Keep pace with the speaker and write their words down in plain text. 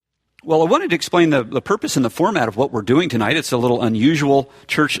Well, I wanted to explain the purpose and the format of what we're doing tonight. It's a little unusual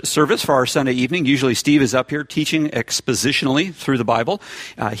church service for our Sunday evening. Usually Steve is up here teaching expositionally through the Bible.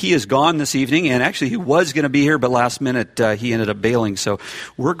 He is gone this evening, and actually he was going to be here, but last minute he ended up bailing. So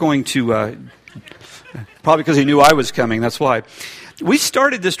we're going to, probably because he knew I was coming, that's why. We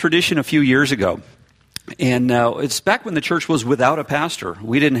started this tradition a few years ago. And it's back when the church was without a pastor.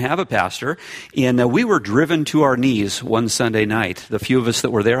 We didn't have a pastor, and we were driven to our knees one Sunday night. The few of us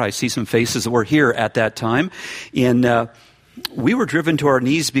that were there, I see some faces that were here at that time, and we were driven to our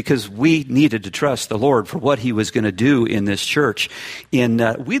knees because we needed to trust the Lord for what He was going to do in this church. And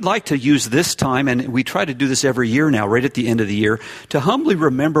we'd like to use this time, and we try to do this every year now, right at the end of the year, to humbly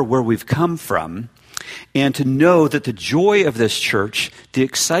remember where we've come from, and to know that the joy of this church, the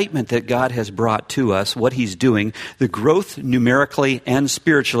excitement that God has brought to us, what He's doing, the growth numerically and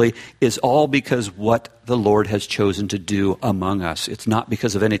spiritually is all because what the Lord has chosen to do among us. It's not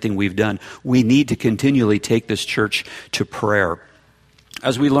because of anything we've done. We need to continually take this church to prayer.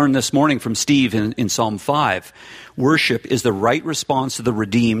 As we learned this morning from Steve in Psalm 5, worship is the right response to the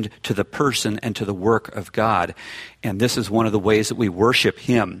redeemed, to the person, and to the work of God. And this is one of the ways that we worship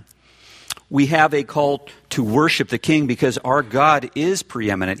Him. We have a call to worship the King because our God is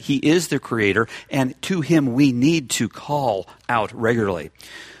preeminent. He is the Creator, and to Him we need to call out regularly.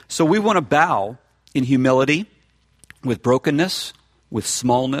 So we want to bow in humility, with brokenness, with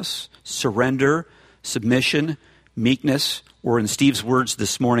smallness, surrender, submission, meekness, or in Steve's words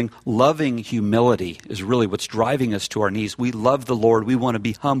this morning, loving humility is really what's driving us to our knees. We love the Lord. We want to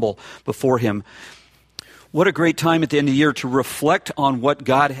be humble before Him. What a great time at the end of the year to reflect on what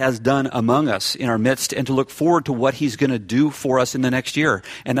God has done among us in our midst and to look forward to what He's going to do for us in the next year.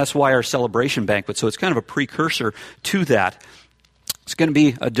 And that's why our celebration banquet. So it's kind of a precursor to that. It's going to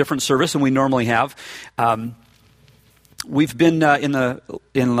be a different service than we normally have. We've been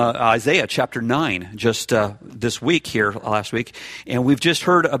in Isaiah chapter 9 just this week here, last week, and we've just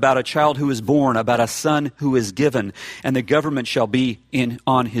heard about a child who is born, about a son who is given, and the government shall be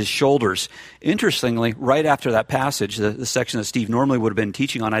on his shoulders. Interestingly, right after that passage, the section that Steve normally would have been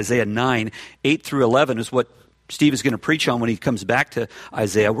teaching on, Isaiah 9, 8 through 11, is what Steve is going to preach on when he comes back to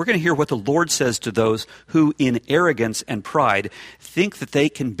Isaiah. We're going to hear what the Lord says to those who, in arrogance and pride, think that they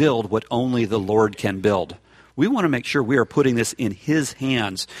can build what only the Lord can build. We want to make sure we are putting this in His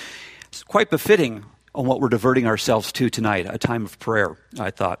hands. It's quite befitting on what we're diverting ourselves to tonight, a time of prayer, I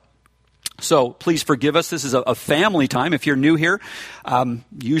thought. So please forgive us. This is a family time. If you're new here,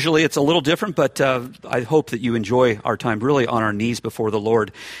 usually it's a little different, but I hope that you enjoy our time really on our knees before the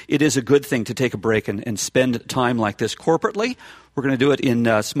Lord. It is a good thing to take a break and spend time like this corporately. We're going to do it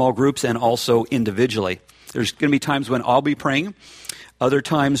in small groups and also individually. There's going to be times when I'll be praying. Other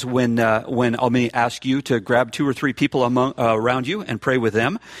times when I may ask you to grab 2 or 3 people around you and pray with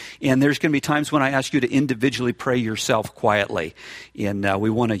them. And there's going to be times when I ask you to individually pray yourself quietly. And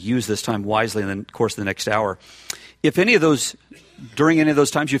we want to use this time wisely in the course of the next hour. If during any of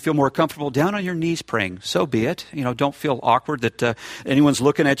those times you feel more comfortable down on your knees praying, so be it. Don't feel awkward that anyone's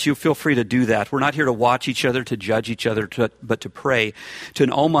looking at you. Feel free to do that. We're not here to watch each other, to judge each other, but to pray to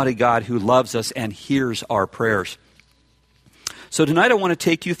an almighty God who loves us and hears our prayers. So tonight I want to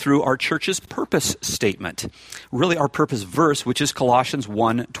take you through our church's purpose statement, really our purpose verse, which is Colossians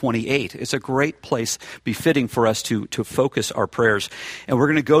 1:28. It's a great place befitting for us to focus our prayers, and we're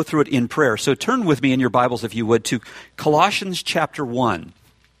going to go through it in prayer. So turn with me in your Bibles, if you would, to Colossians chapter 1.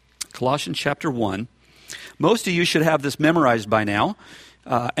 Colossians chapter 1. Most of you should have this memorized by now.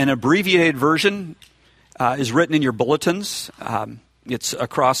 An abbreviated version is written in your bulletins. It's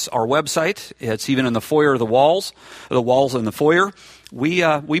across our website. It's even in the foyer of the walls in the foyer.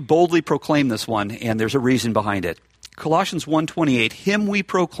 We boldly proclaim this one, and there's a reason behind it. Colossians 1:28, Him we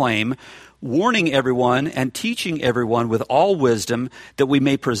proclaim, warning everyone and teaching everyone with all wisdom, that we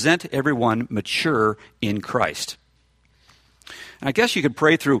may present everyone mature in Christ. I guess you could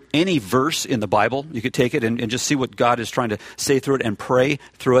pray through any verse in the Bible. You could take it and just see what God is trying to say through it and pray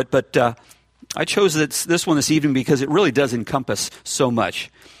through it, but I chose this one this evening because it really does encompass so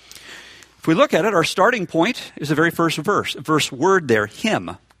much. If we look at it, our starting point is the very first verse word there,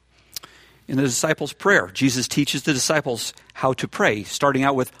 Him. In the disciples' prayer, Jesus teaches the disciples how to pray, starting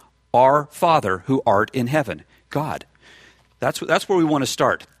out with, Our Father who art in heaven, God. That's where we want to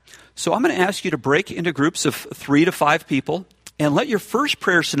start. So I'm going to ask you to break into groups of 3 to 5 people, and let your first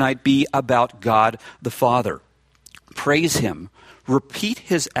prayers tonight be about God the Father. Praise Him. Repeat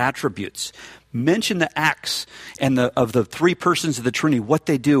His attributes. Mention the acts of the 3 persons of the Trinity, what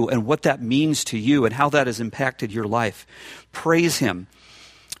they do and what that means to you and how that has impacted your life. Praise Him.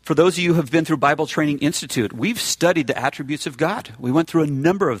 For those of you who have been through Bible Training Institute, we've studied the attributes of God. We went through a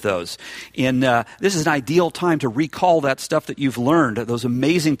number of those. And this is an ideal time to recall that stuff that you've learned, those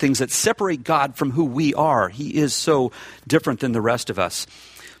amazing things that separate God from who we are. He is so different than the rest of us.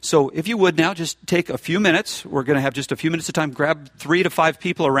 So if you would now just take a few minutes. We're going to have just a few minutes of time. Grab 3 to 5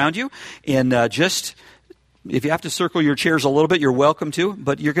 people around you. And if you have to circle your chairs a little bit, you're welcome to,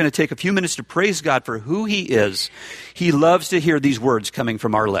 but you're going to take a few minutes to praise God for who He is. He loves to hear these words coming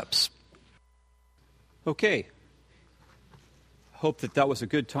from our lips. Okay. Hope that was a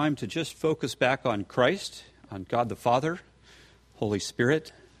good time to just focus back on Christ, on God the Father, Holy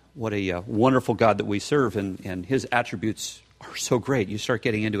Spirit. What a wonderful God that we serve, and His attributes are so great. You start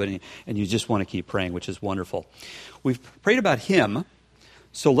getting into it, and you just want to keep praying, which is wonderful. We've prayed about Him,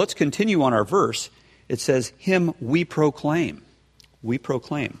 so let's continue on our verse. It says, Him we proclaim. We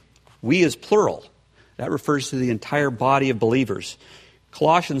proclaim. We is plural. That refers to the entire body of believers.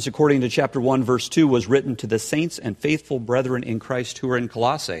 Colossians, according to chapter 1, verse 2, was written to the saints and faithful brethren in Christ who are in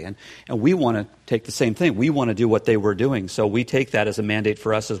Colossae. And we want to take the same thing. We want to do what they were doing. So we take that as a mandate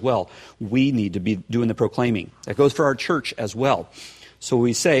for us as well. We need to be doing the proclaiming. That goes for our church as well. So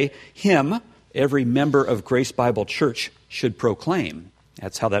we say, Him, every member of Grace Bible Church should proclaim.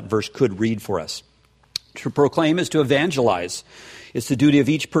 That's how that verse could read for us. To proclaim is to evangelize. It's the duty of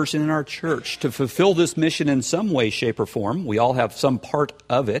each person in our church to fulfill this mission in some way, shape, or form. We all have some part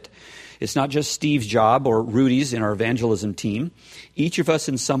of it. It's not just Steve's job or Rudy's in our evangelism team. Each of us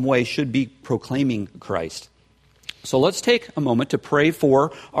in some way should be proclaiming Christ. So let's take a moment to pray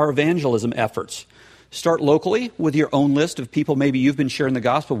for our evangelism efforts. Start locally with your own list of people maybe you've been sharing the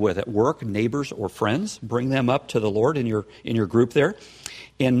gospel with at work, neighbors, or friends. Bring them up to the Lord in your group there.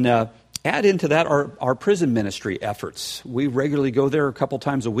 And add into that our prison ministry efforts. We regularly go there a couple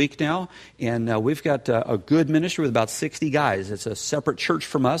times a week now, and we've got a good ministry with about 60 guys. It's a separate church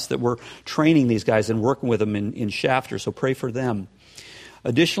from us that we're training these guys and working with them in Shafter, so pray for them.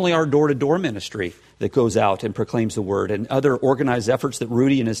 Additionally, our door-to-door ministry that goes out and proclaims the word, and other organized efforts that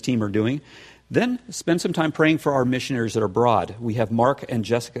Rudy and his team are doing. Then spend some time praying for our missionaries that are abroad. We have Mark and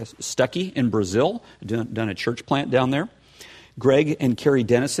Jessica Stuckey in Brazil, done a church plant down there. Greg and Carrie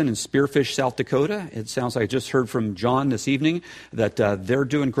Dennison in Spearfish, South Dakota. It sounds like I just heard from John this evening that they're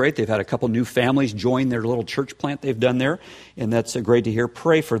doing great. They've had a couple new families join their little church plant they've done there, and that's great to hear.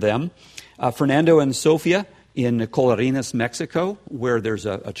 Pray for them. Fernando and Sofia in Colarinas, Mexico, where there's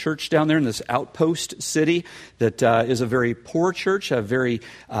a church down there in this outpost city that is a very poor church, a very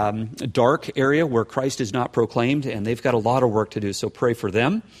dark area where Christ is not proclaimed, and they've got a lot of work to do, so pray for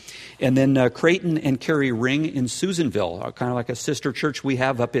them. And then Creighton and Carrie Ring in Susanville, kind of like a sister church we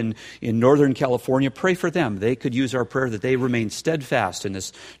have up in Northern California. Pray for them. They could use our prayer that they remain steadfast in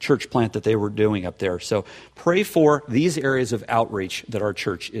this church plant that they were doing up there. So pray for these areas of outreach that our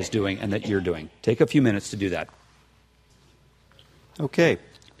church is doing and that you're doing. Take a few minutes to do that. Okay.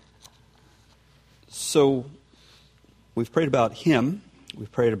 So we've prayed about Him.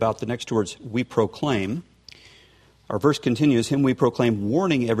 We've prayed about the next words, we proclaim. Our verse continues, Him we proclaim,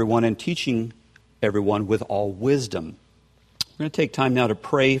 warning everyone and teaching everyone with all wisdom. We're going to take time now to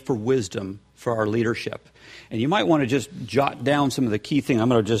pray for wisdom for our leadership. And you might want to just jot down some of the key things. I'm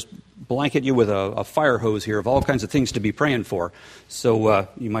going to just blanket you with a fire hose here of all kinds of things to be praying for. So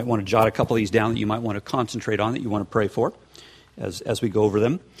you might want to jot a couple of these down that you might want to concentrate on, that you want to pray for as we go over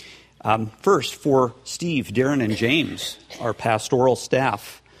them. First, for Steve, Darren, and James, our pastoral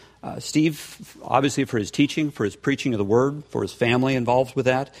staff. Steve, obviously for his teaching, for his preaching of the Word, for his family involved with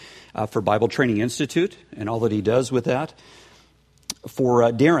that, for Bible Training Institute and all that he does with that. For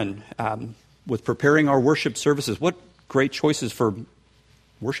Darren, with preparing our worship services. What great choices for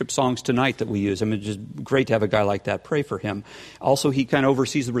worship songs tonight that we use. I mean, it's just great to have a guy like that. Pray for him. Also, he kind of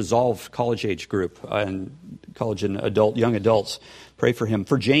oversees the Resolve college-age group and college and young adults. Pray for him.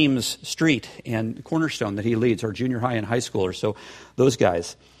 For James Street and Cornerstone that he leads, our junior high and high schoolers. So those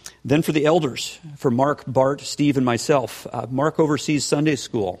guys. Then for the elders, for Mark, Bart, Steve, and myself. Mark oversees Sunday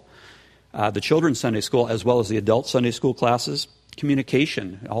school, the children's Sunday school, as well as the adult Sunday school classes.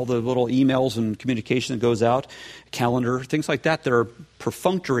 Communication, all the little emails and communication that goes out, calendar, things like that are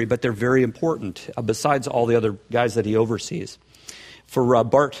perfunctory, but they're very important, besides all the other guys that he oversees. For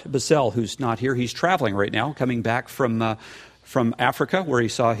Bart Bissell, who's not here, he's traveling right now, coming back from Africa, where he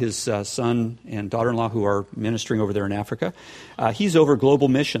saw his son and daughter-in-law who are ministering over there in Africa. He's over global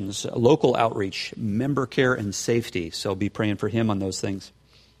missions, local outreach, member care, and safety. So be praying for him on those things.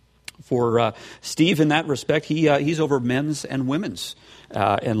 For Steve, in that respect, he's over men's and women's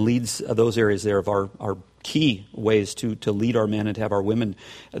and leads those areas there of our key ways to lead our men and to have our women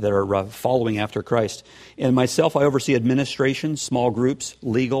that are following after Christ. And myself, I oversee administration, small groups,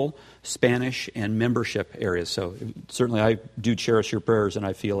 legal, Spanish, and membership areas. So certainly I do cherish your prayers, and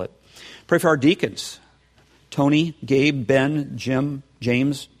I feel it. Pray for our deacons, Tony, Gabe, Ben, Jim,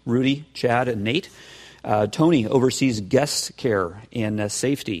 James, Rudy, Chad, and Nate. Tony oversees guest care and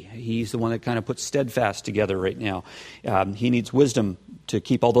safety. He's the one that kind of puts Steadfast together right now. He needs wisdom to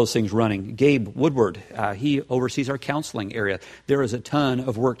keep all those things running. Gabe Woodward, he oversees our counseling area. There is a ton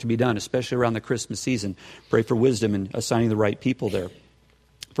of work to be done, especially around the Christmas season. Pray for wisdom in assigning the right people there.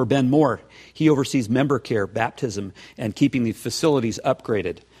 For Ben Moore, he oversees member care, baptism, and keeping the facilities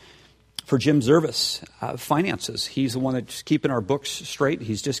upgraded. For Jim Zervis, finances. He's the one that's keeping our books straight.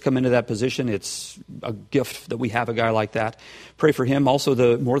 He's just come into that position. It's a gift that we have a guy like that. Pray for him. Also,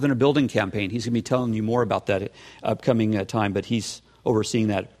 the More Than a Building campaign. He's going to be telling you more about that upcoming time, but he's overseeing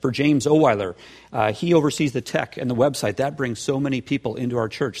that. For James Oweiler, he oversees the tech and the website. That brings so many people into our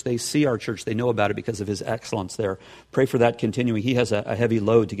church. They see our church. They know about it because of his excellence there. Pray for that continuing. He has a heavy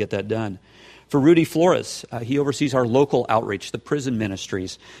load to get that done. For Rudy Flores, he oversees our local outreach, the prison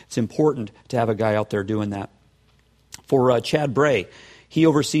ministries. It's important to have a guy out there doing that. For Chad Bray, he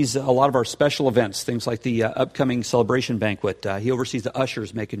oversees a lot of our special events, things like the upcoming celebration banquet. He oversees the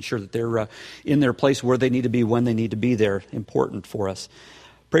ushers, making sure that they're in their place where they need to be, when they need to be there. Important for us.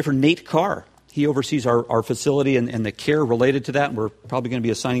 Pray for Nate Carr. He oversees our facility and the care related to that, and we're probably going to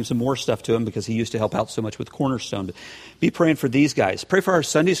be assigning some more stuff to him because he used to help out so much with Cornerstone. But be praying for these guys. Pray for our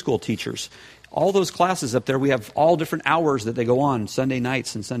Sunday school teachers. All those classes up there, we have all different hours that they go on, Sunday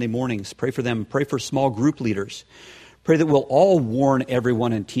nights and Sunday mornings. Pray for them. Pray for small group leaders. Pray that we'll all warn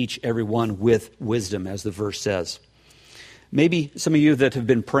everyone and teach everyone with wisdom, as the verse says. Maybe some of you that have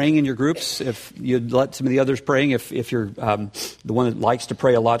been praying in your groups, if you'd let some of the others praying, if you're the one that likes to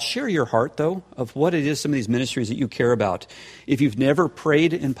pray a lot, share your heart, though, of what it is, some of these ministries that you care about. If you've never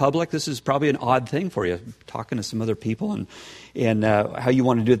prayed in public, this is probably an odd thing for you, talking to some other people and how you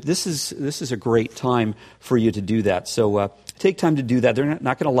want to do it. This is a great time for you to do that. So take time to do that. They're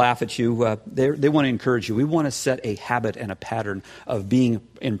not going to laugh at you. They want to encourage you. We want to set a habit and a pattern of being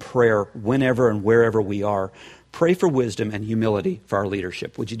in prayer whenever and wherever we are. Pray for wisdom and humility for our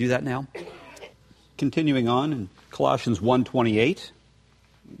leadership. Would you do that now? Continuing on in Colossians 1:28,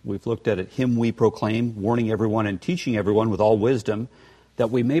 we've looked at it. Him we proclaim, warning everyone and teaching everyone with all wisdom, that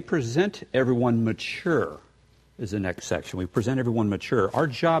we may present everyone mature, is the next section. We present everyone mature. Our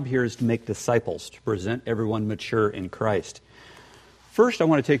job here is to make disciples, to present everyone mature in Christ. First, I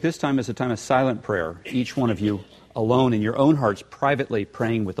want to take this time as a time of silent prayer. Each one of you alone in your own hearts, privately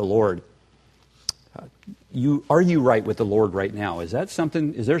praying with the Lord. Are you right with the Lord right now? Is there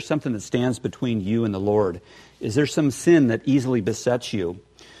something that stands between you and the Lord? Is there some sin that easily besets you?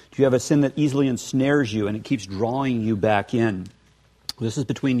 Do you have a sin that easily ensnares you and it keeps drawing you back in? This is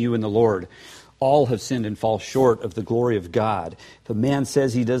between you and the Lord. All have sinned and fall short of the glory of God. If a man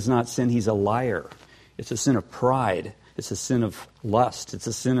says he does not sin, he's a liar. It's a sin of pride. It's a sin of lust. It's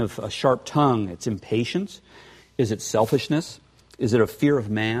a sin of a sharp tongue. It's impatience. Is it selfishness? Is it a fear of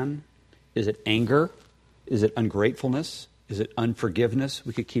man? Is it anger? Is it ungratefulness? Is it unforgiveness?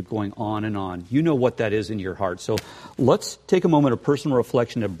 We could keep going on and on. You know what that is in your heart. So let's take a moment of personal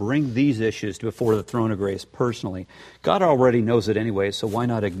reflection to bring these issues before the throne of grace personally. God already knows it anyway, so why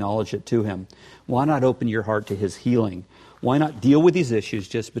not acknowledge it to Him? Why not open your heart to His healing? Why not deal with these issues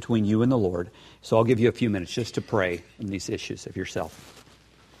just between you and the Lord? So I'll give you a few minutes just to pray in these issues of yourself.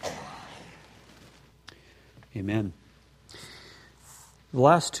 Amen. The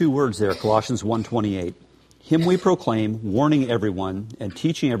last two words there, Colossians 1:28. Him we proclaim, warning everyone and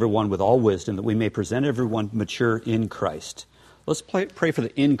teaching everyone with all wisdom, that we may present everyone mature in Christ. Let's pray for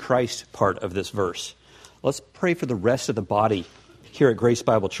the in Christ part of this verse. Let's pray for the rest of the body here at Grace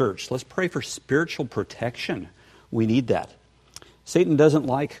Bible Church. Let's pray for spiritual protection. We need that. Satan doesn't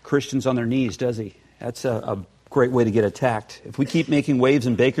like Christians on their knees, does he? That's a great way to get attacked. If we keep making waves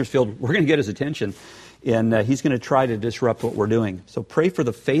in Bakersfield, we're going to get his attention, and he's going to try to disrupt what we're doing. So pray for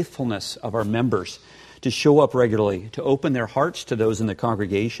the faithfulness of our members to show up regularly, to open their hearts to those in the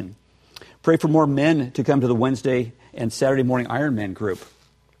congregation. Pray for more men to come to the Wednesday and Saturday morning Ironman group.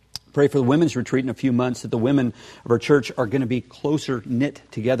 Pray for the women's retreat in a few months, that the women of our church are going to be closer knit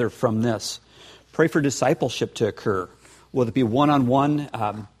together from this. Pray for discipleship to occur, whether it be one-on-one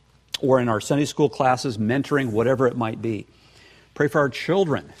or in our Sunday school classes, mentoring, whatever it might be. Pray for our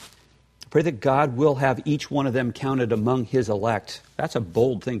children. Pray that God will have each one of them counted among His elect. That's a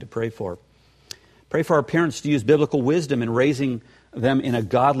bold thing to pray for. Pray for our parents to use biblical wisdom in raising them in a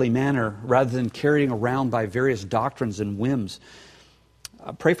godly manner rather than carrying around by various doctrines and whims.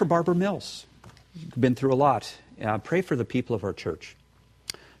 Pray for Barbara Mills. been through a lot. Pray for the people of our church.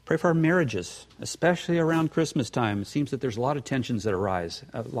 Pray for our marriages, especially around Christmas time. It seems that there's a lot of tensions that arise,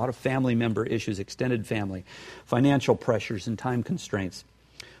 a lot of family member issues, extended family, financial pressures, and time constraints.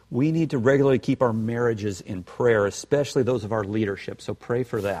 We need to regularly keep our marriages in prayer, especially those of our leadership. So pray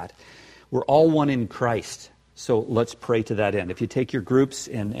for that. We're all one in Christ, so let's pray to that end. If you take your groups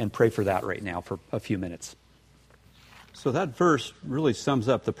and pray for that right now for a few minutes. So that verse really sums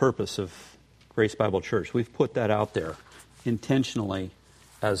up the purpose of Grace Bible Church. We've put that out there intentionally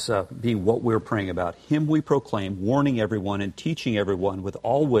as being what we're praying about. Him we proclaim, warning everyone and teaching everyone with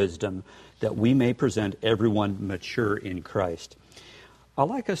all wisdom, that we may present everyone mature in Christ. I'd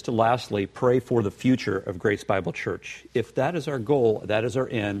like us to lastly pray for the future of Grace Bible Church. If that is our goal, that is our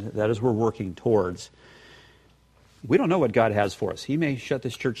end, that is what we're working towards, we don't know what God has for us. He may shut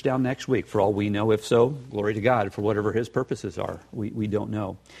this church down next week, for all we know. If so, glory to God for whatever His purposes are. We don't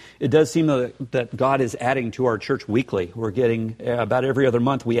know. It does seem that God is adding to our church weekly. We're getting, about every other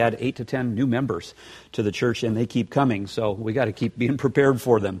month, we add 8 to 10 new members to the church, and they keep coming. So we got to keep being prepared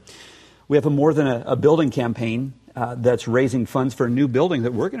for them. We have more than a building campaign that's raising funds for a new building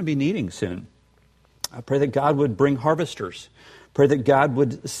that we're going to be needing soon. I pray that God would bring harvesters. Pray that God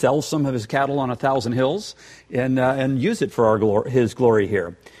would sell some of His cattle on 1,000 hills and use it for His glory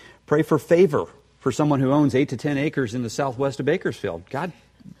here. Pray for favor for someone who owns 8 to 10 acres in the southwest of Bakersfield. God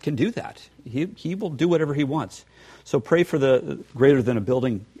can do that. He will do whatever He wants. So pray for the Greater Than a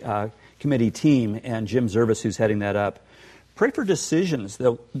Building Committee team and Jim Zervis, who's heading that up. Pray for decisions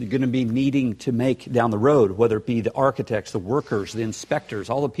that you're going to be needing to make down the road, whether it be the architects, the workers, the inspectors,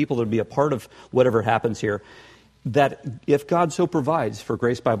 all the people that will be a part of whatever happens here, that if God so provides for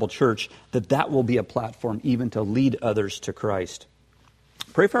Grace Bible Church, that will be a platform even to lead others to Christ.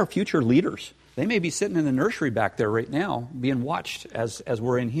 Pray for our future leaders. They may be sitting in the nursery back there right now, being watched as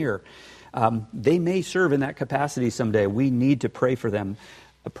we're in here. They may serve in that capacity someday. We need to pray for them.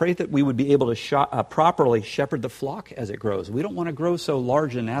 Pray that we would be able to properly shepherd the flock as it grows. We don't want to grow so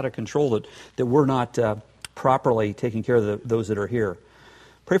large and out of control that we're not properly taking care of those that are here.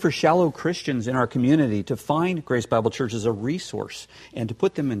 Pray for shallow Christians in our community to find Grace Bible Church as a resource and to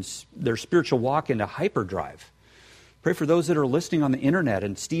put them in their spiritual walk into hyperdrive. Pray for those that are listening on the internet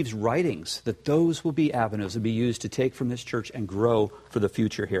and Steve's writings, that those will be avenues that will be used to take from this church and grow for the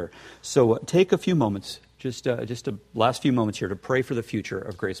future here. So take a few moments, just a last few moments here to pray for the future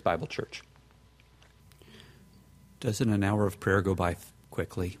of Grace Bible Church. Doesn't an hour of prayer go by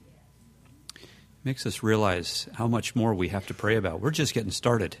quickly? Makes us realize how much more we have to pray about. We're just getting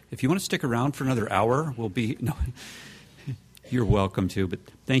started. If you want to stick around for another hour, you're welcome to. But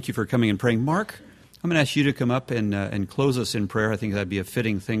thank you for coming and praying. Mark, I'm going to ask you to come up and close us in prayer. I think that'd be a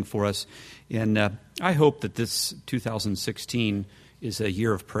fitting thing for us. And I hope that this 2016 is a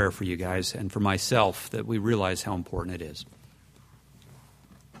year of prayer for you guys and for myself, that we realize how important it is.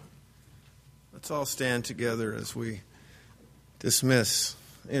 Let's all stand together as we dismiss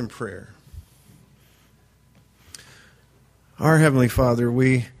in prayer. Our Heavenly Father,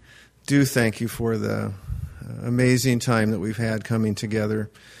 we do thank you for the amazing time that we've had coming together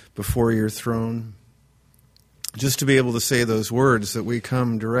before your throne. Just to be able to say those words, that we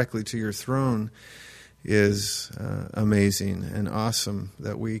come directly to your throne, is amazing and awesome,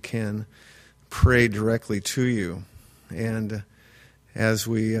 that we can pray directly to you. And as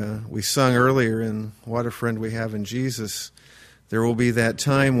we sung earlier in What a Friend We Have in Jesus, there will be that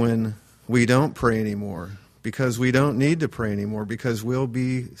time when we don't pray anymore, because we don't need to pray anymore, because we'll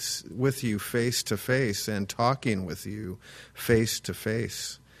be with you face to face and talking with you face to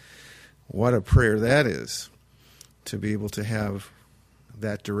face. What a prayer that is, to be able to have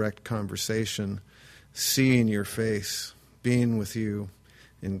that direct conversation, seeing your face, being with you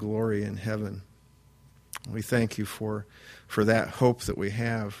in glory in heaven. We thank you for that hope that we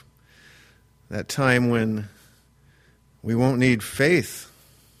have, that time when we won't need faith.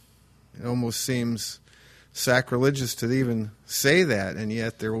 It almost seems sacrilegious to even say that, and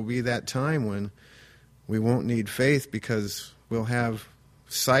yet there will be that time when we won't need faith, because we'll have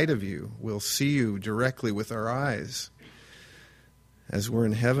sight of you. We'll see you directly with our eyes as we're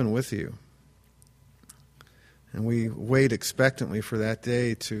in heaven with you. And we wait expectantly for that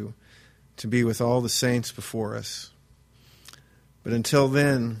day to be with all the saints before us. But until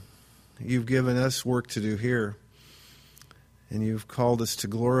then, you've given us work to do here, and you've called us to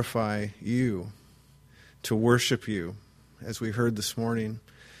glorify you, to worship you, as we heard this morning.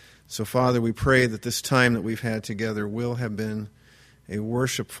 So, Father, we pray that this time that we've had together will have been a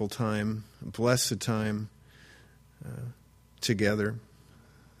worshipful time, a blessed time together,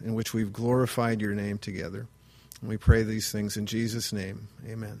 in which we've glorified your name together. And we pray these things in Jesus' name.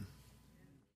 Amen.